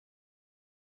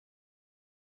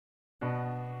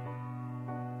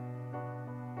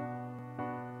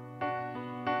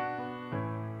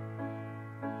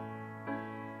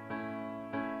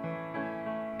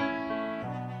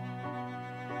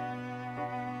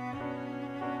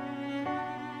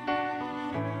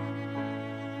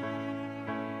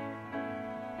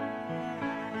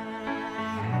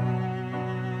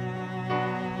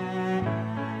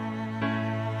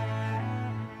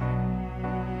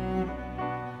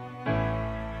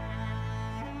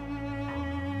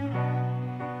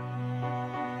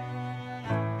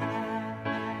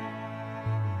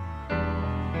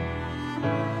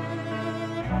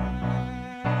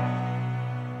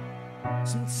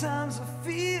Sometimes I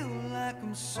feel like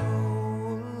I'm so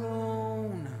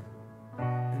alone,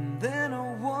 and then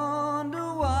I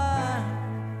wonder why.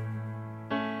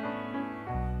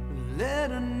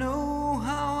 Let her know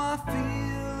how I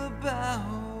feel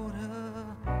about her.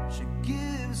 She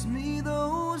gives me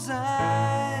those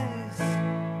eyes,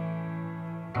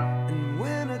 and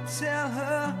when I tell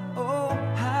her, oh,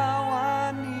 how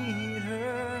I need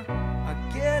her, I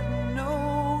get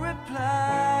no reply.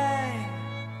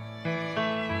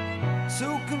 So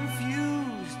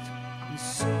confused and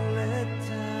so let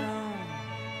down,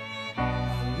 I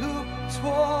look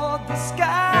toward the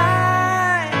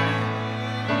sky.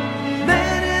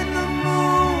 Man in the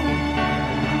moon,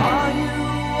 are you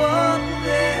up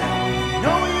there?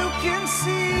 No, you can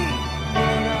see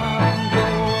what I'm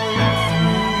going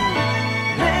through.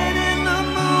 Man in the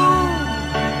moon,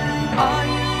 are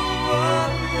you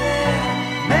up there?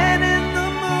 Man in the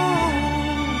moon,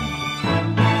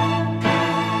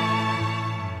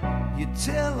 you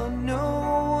tell her no,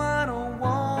 I don't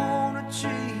wanna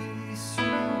chase you,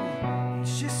 and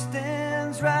she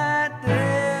stands right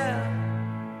there.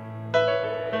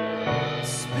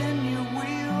 Spin your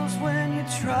wheels when you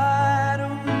try to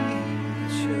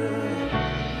reach her,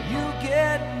 you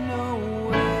get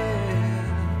nowhere.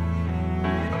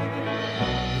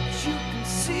 But you can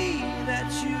see that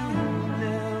you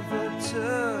never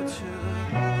touch her,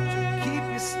 she'll keep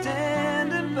you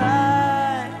standing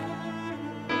by.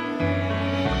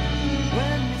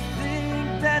 When you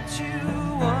think that you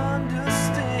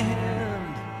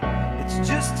understand, it's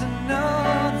just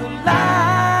another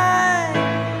lie.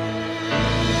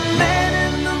 Man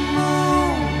in the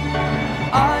moon,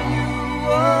 are you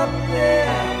up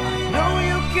there? I know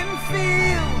you can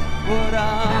feel what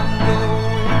I'm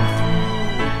going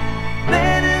through.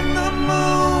 Man in the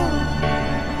moon,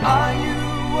 are you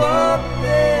up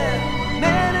there?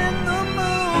 Man in the moon.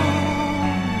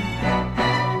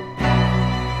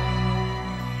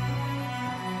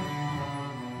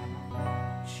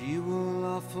 She will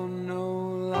offer no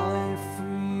life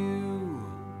for you,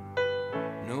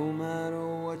 no matter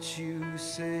what you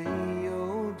say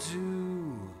or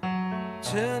do.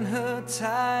 Turn her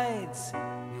tides,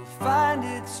 you'll find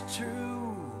it's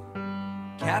true.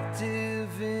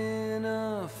 Captive in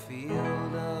a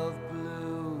field of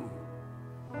blue.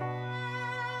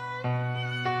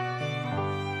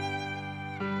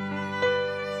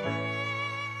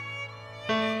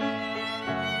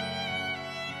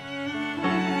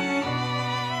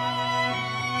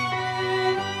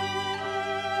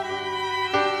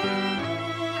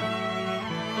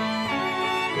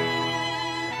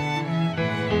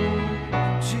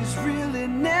 She's really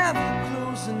never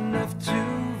close enough to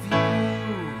view,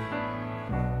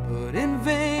 but in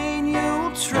vain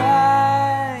you'll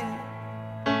try.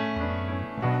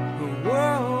 The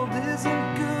world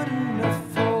isn't good enough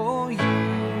for you,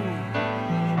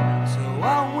 so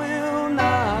I will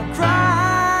not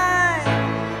cry.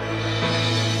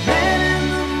 Man in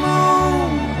the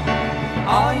moon,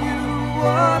 are you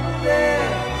up there?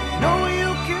 No,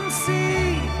 you can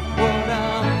see what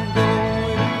I'm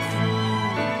going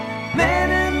through. Man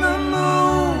in the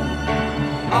moon,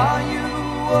 are you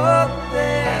up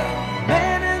there?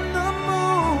 Man in the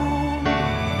moon.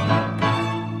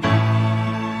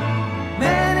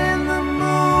 Man in the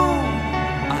moon,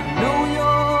 I know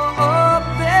you're up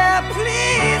there.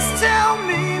 Please tell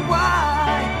me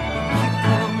why you keep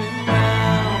coming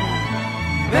round.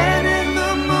 Man in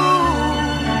the moon,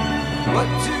 what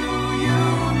do you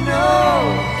know?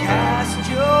 Cast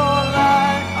your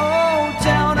light, oh,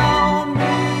 down on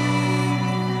me.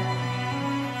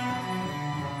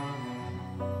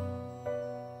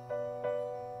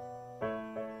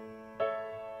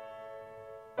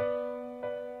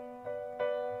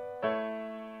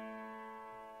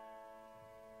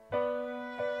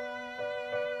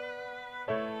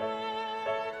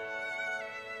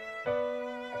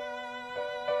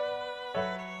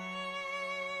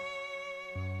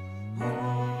 Oh,